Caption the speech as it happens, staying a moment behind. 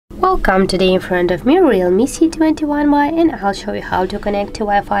Welcome, today in front of me Realme C21Y, and I'll show you how to connect to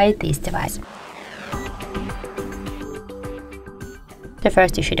Wi-Fi this device. So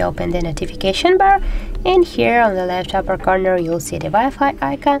first you should open the notification bar, and here on the left upper corner you'll see the Wi-Fi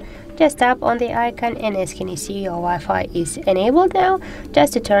icon. Just tap on the icon, and as can you see, your Wi-Fi is enabled now.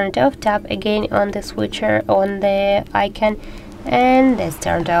 Just to turn it off, tap again on the switcher on the icon and that's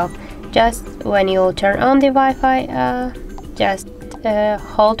turned off. Just when you turn on the Wi-Fi, just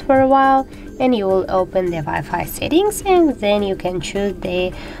hold for a while and you will open the Wi-Fi settings, and then you can choose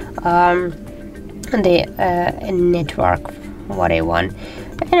the network what I want.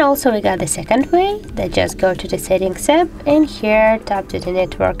 And also we got the second way, that just go to the settings app, and here tap to the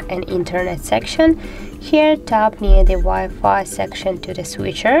network and internet section. Here tap near the Wi-Fi section to the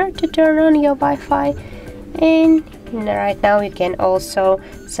switcher to turn on your Wi-Fi, and right now you can also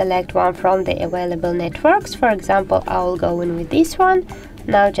select one from the available networks. For example, I will go in with this one.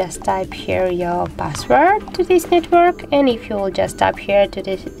 Now just type here your password to this network, and if you will just tap here to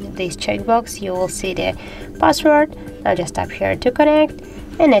this checkbox, you will see the password. Now just tap here to connect,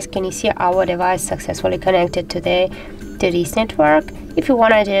 and as can you see, our device successfully connected to this network. If you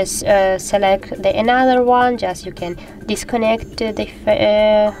want to just select another one, just you can disconnect with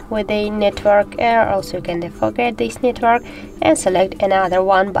the network, or also you can forget this network and select another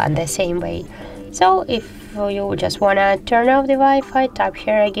one, but the same way. So if you just want to turn off the Wi-Fi, tap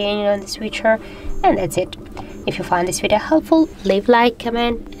here again on the switcher, and that's it. If you find this video helpful, leave like,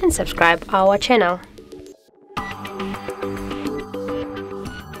 comment and subscribe our channel.